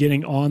constantly just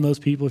getting on those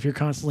people, if you're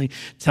constantly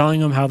telling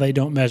them how they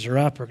don't measure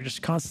up, or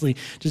just constantly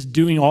just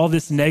doing all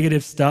this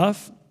negative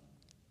stuff,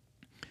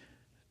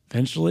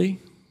 eventually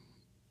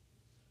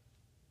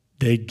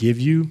they give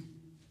you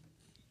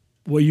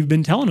what you've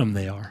been telling them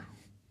they are.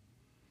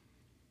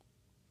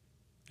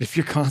 If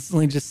you're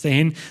constantly just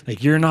saying,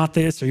 like, you're not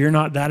this or you're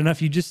not that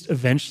enough, you just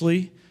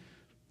eventually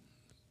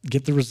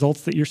get the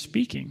results that you're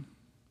speaking.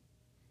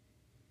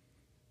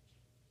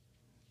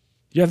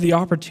 You have the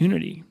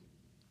opportunity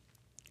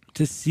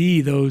to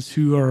see those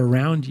who are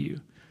around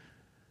you,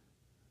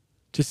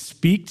 to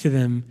speak to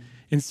them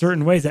in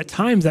certain ways. At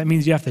times, that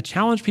means you have to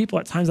challenge people.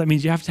 At times, that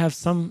means you have to have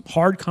some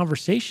hard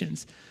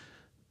conversations.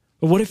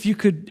 But what if you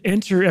could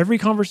enter every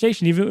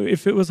conversation, even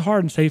if it was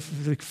hard, and say,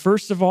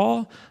 first of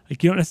all,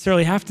 like, you don't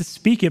necessarily have to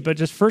speak it, but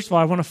just first of all,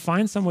 I want to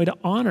find some way to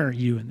honor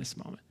you in this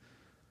moment.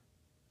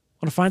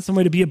 I want to find some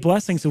way to be a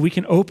blessing so we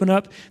can open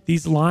up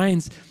these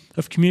lines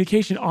of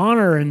communication.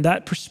 Honor and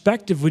that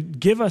perspective would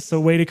give us a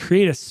way to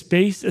create a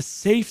space, a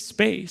safe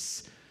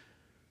space,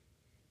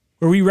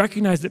 where we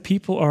recognize that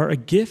people are a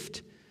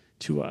gift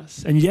to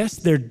us. And yes,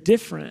 they're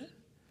different,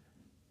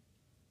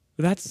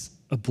 but that's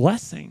a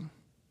blessing.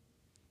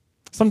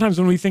 Sometimes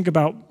when we think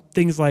about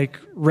things like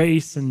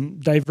race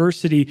and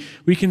diversity,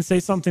 we can say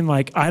something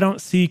like, I don't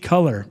see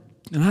color.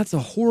 And that's a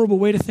horrible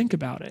way to think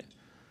about it.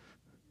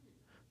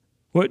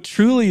 What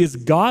truly is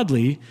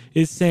godly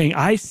is saying,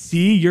 I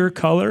see your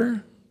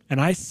color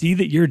and I see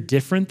that you're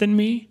different than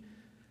me.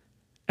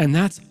 And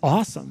that's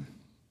awesome.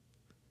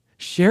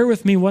 Share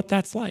with me what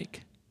that's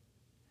like.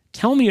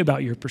 Tell me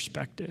about your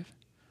perspective.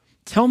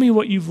 Tell me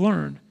what you've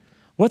learned.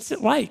 What's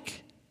it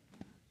like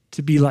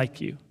to be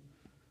like you?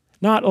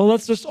 Not, oh,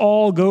 let's just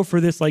all go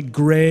for this like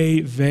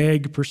gray,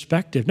 vague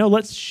perspective. No,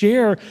 let's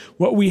share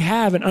what we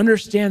have and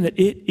understand that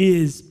it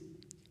is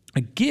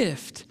a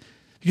gift.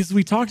 Because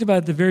we talked about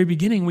at the very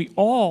beginning, we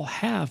all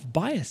have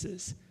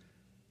biases.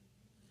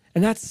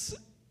 And that's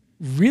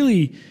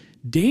really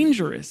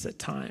dangerous at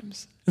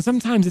times. And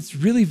sometimes it's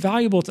really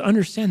valuable to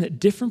understand that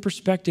different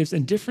perspectives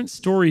and different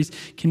stories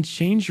can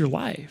change your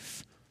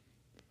life.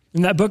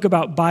 In that book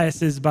about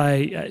biases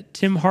by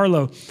Tim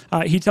Harlow,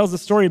 he tells a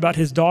story about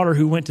his daughter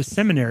who went to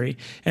seminary.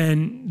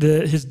 And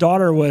his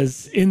daughter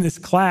was in this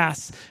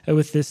class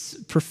with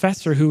this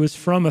professor who was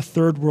from a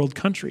third world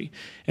country.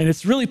 And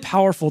it's really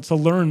powerful to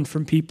learn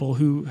from people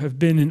who have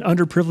been in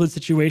underprivileged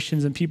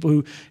situations and people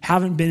who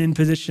haven't been in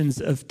positions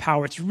of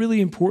power. It's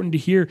really important to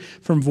hear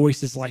from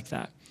voices like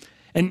that.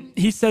 And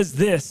he says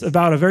this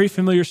about a very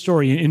familiar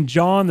story. In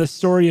John, the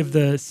story of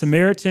the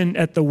Samaritan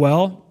at the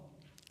well.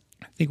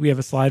 I think we have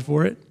a slide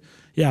for it.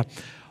 Yeah.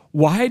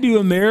 Why do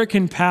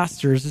American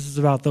pastors, this is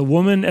about the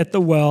woman at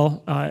the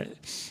well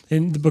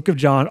in the book of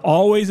John,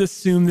 always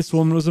assume this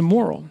woman was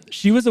immoral?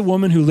 She was a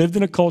woman who lived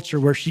in a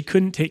culture where she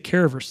couldn't take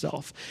care of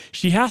herself.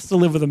 She has to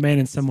live with a man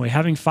in some way.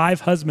 Having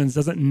 5 husbands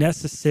doesn't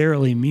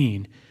necessarily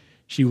mean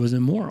she was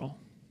immoral.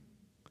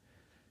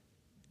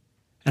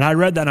 And I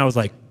read that and I was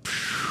like,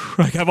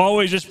 like, I've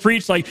always just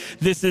preached like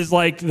this is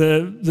like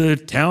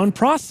the town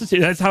prostitute.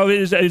 That's how it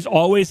is. I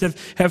always have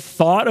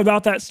thought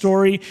about that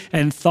story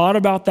and thought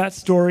about that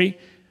story.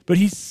 But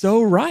he's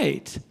so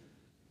right.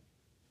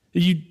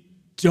 You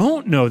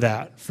don't know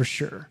that for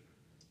sure.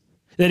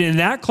 That in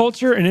that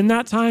culture and in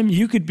that time,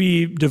 you could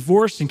be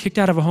divorced and kicked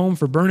out of a home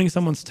for burning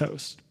someone's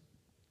toast.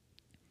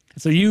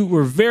 So you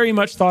were very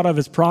much thought of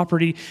as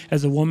property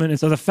as a woman. And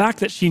so the fact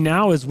that she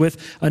now is with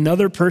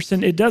another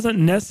person, it doesn't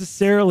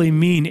necessarily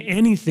mean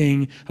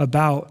anything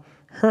about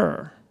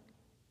her.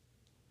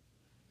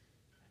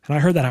 And I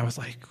heard that, I was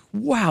like,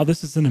 wow,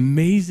 this is an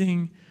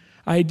amazing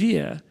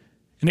idea.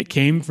 And it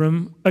came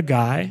from a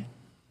guy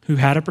who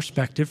had a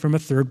perspective from a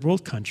third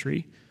world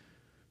country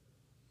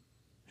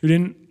who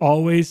didn't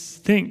always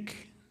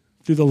think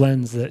through the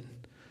lens that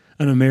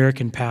an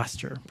American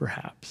pastor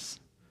perhaps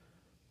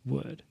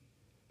would.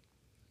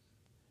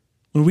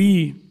 When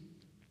we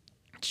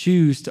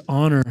choose to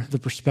honor the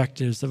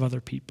perspectives of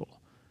other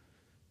people,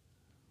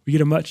 we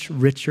get a much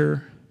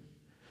richer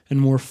and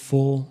more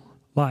full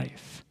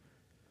life.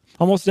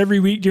 Almost every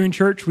week during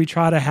church, we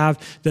try to have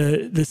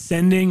the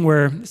sending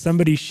where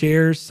somebody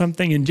shares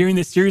something. And during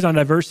this series on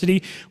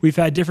diversity, we've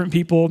had different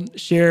people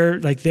share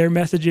like their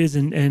messages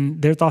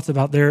and their thoughts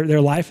about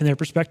their life and their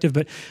perspective.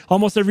 But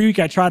almost every week,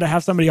 I try to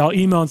have somebody, I'll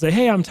email and say,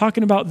 hey, I'm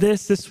talking about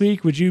this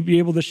week. Would you be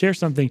able to share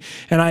something?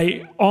 And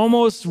I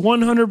almost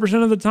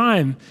 100% of the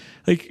time,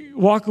 like,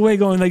 walk away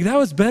going like, that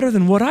was better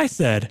than what I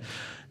said.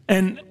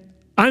 And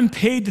I'm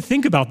paid to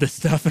think about this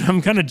stuff, and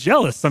I'm kind of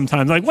jealous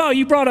sometimes. Like, wow,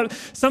 you brought up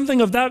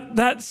something of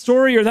that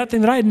story or that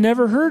thing that I had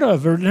never heard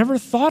of or never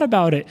thought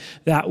about it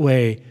that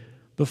way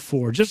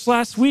before. Just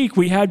last week,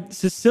 we had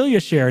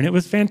Cecilia share, and it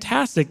was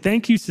fantastic.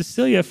 Thank you,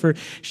 Cecilia, for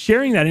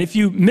sharing that. And if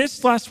you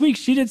missed last week,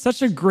 she did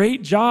such a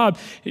great job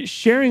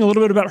sharing a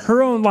little bit about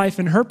her own life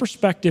and her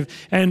perspective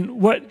and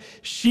what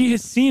she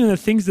has seen and the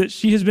things that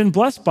she has been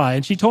blessed by.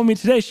 And she told me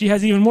today she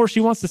has even more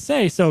she wants to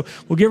say, so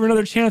we'll give her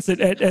another chance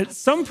at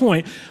some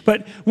point.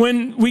 But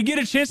when we get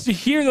a chance to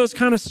hear those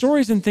kind of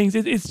stories and things,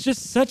 it's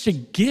just such a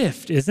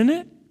gift, isn't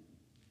it?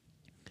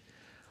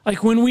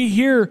 Like when we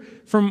hear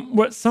from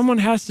what someone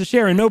has to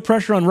share, and no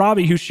pressure on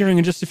Robbie who's sharing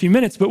in just a few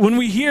minutes, but when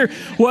we hear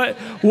what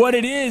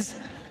it is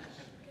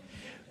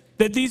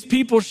that these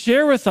people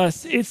share with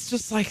us, it's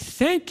just like,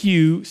 thank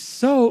you.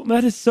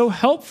 That is so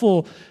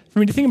helpful for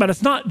me to think about.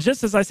 It's not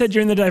just, as I said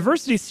during the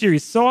diversity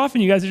series, so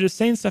often you guys are just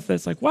saying stuff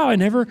that's like, wow, I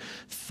never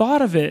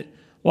thought of it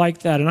like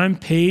that, and I'm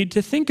paid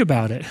to think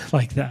about it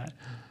like that.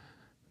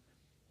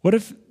 What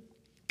if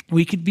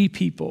we could be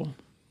people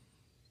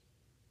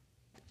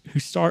who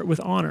start with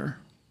honor?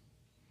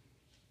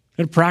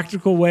 In a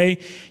practical way,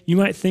 you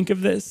might think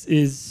of this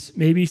is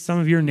maybe some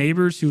of your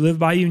neighbors who live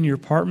by you in your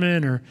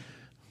apartment or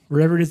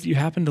wherever it is that you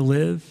happen to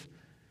live.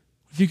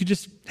 If you could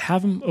just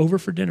have them over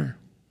for dinner.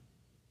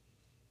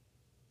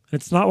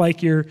 It's not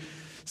like you're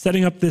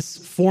setting up this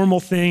formal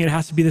thing. It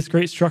has to be this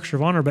great structure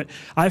of honor. But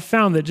I've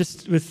found that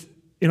just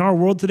in our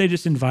world today,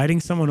 just inviting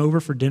someone over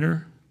for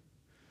dinner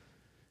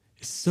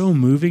is so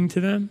moving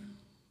to them.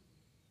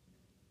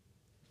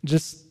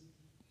 Just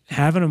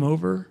having them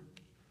over,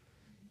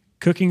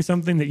 cooking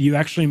something that you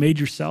actually made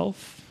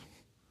yourself.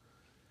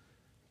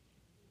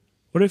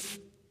 What if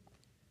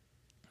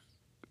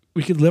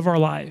we could live our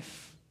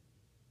life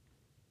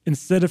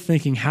instead of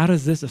thinking, how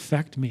does this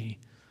affect me?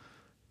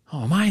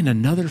 Oh, am I in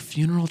another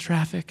funeral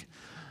traffic?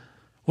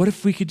 What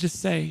if we could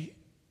just say,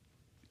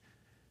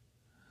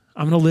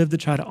 I'm going to live to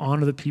try to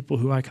honor the people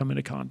who I come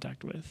into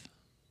contact with.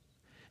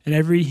 And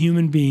every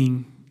human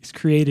being is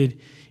created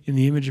in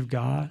the image of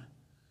God,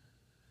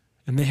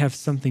 and they have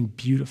something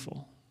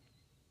beautiful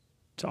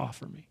to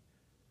offer me.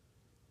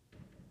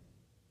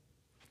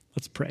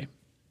 Let's pray.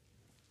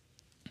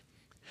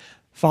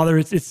 Father,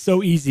 it's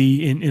so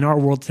easy in our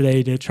world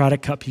today to try to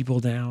cut people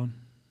down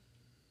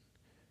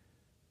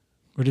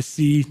or to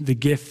see the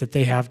gift that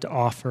they have to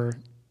offer,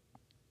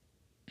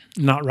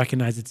 not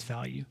recognize its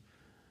value.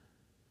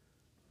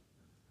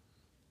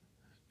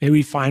 May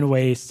we find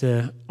ways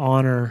to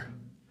honor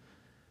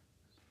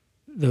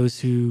those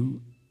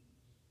who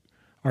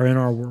are in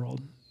our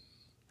world,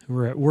 who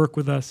are at work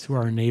with us, who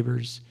are our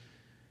neighbors.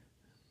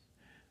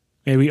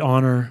 May we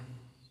honor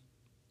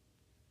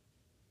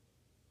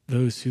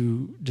those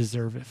who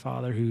deserve it,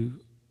 Father, who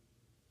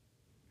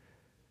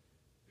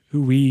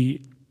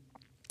we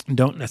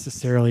don't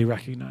necessarily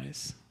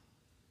recognize.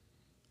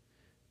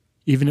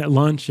 Even at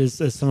lunch,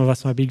 as some of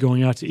us might be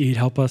going out to eat,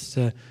 help us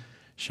to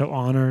show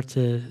honor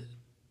to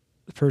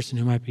the person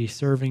who might be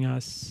serving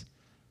us.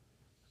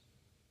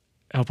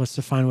 Help us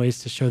to find ways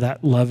to show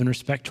that love and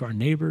respect to our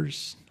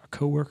neighbors, our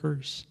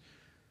coworkers.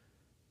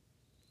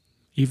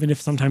 Even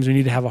if sometimes we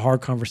need to have a hard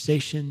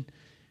conversation,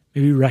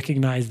 may we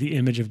recognize the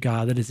image of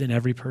God that is in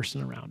every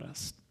person around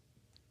us.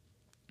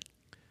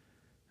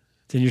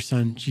 It's in your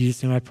Son,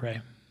 Jesus' name I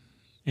pray.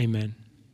 Amen.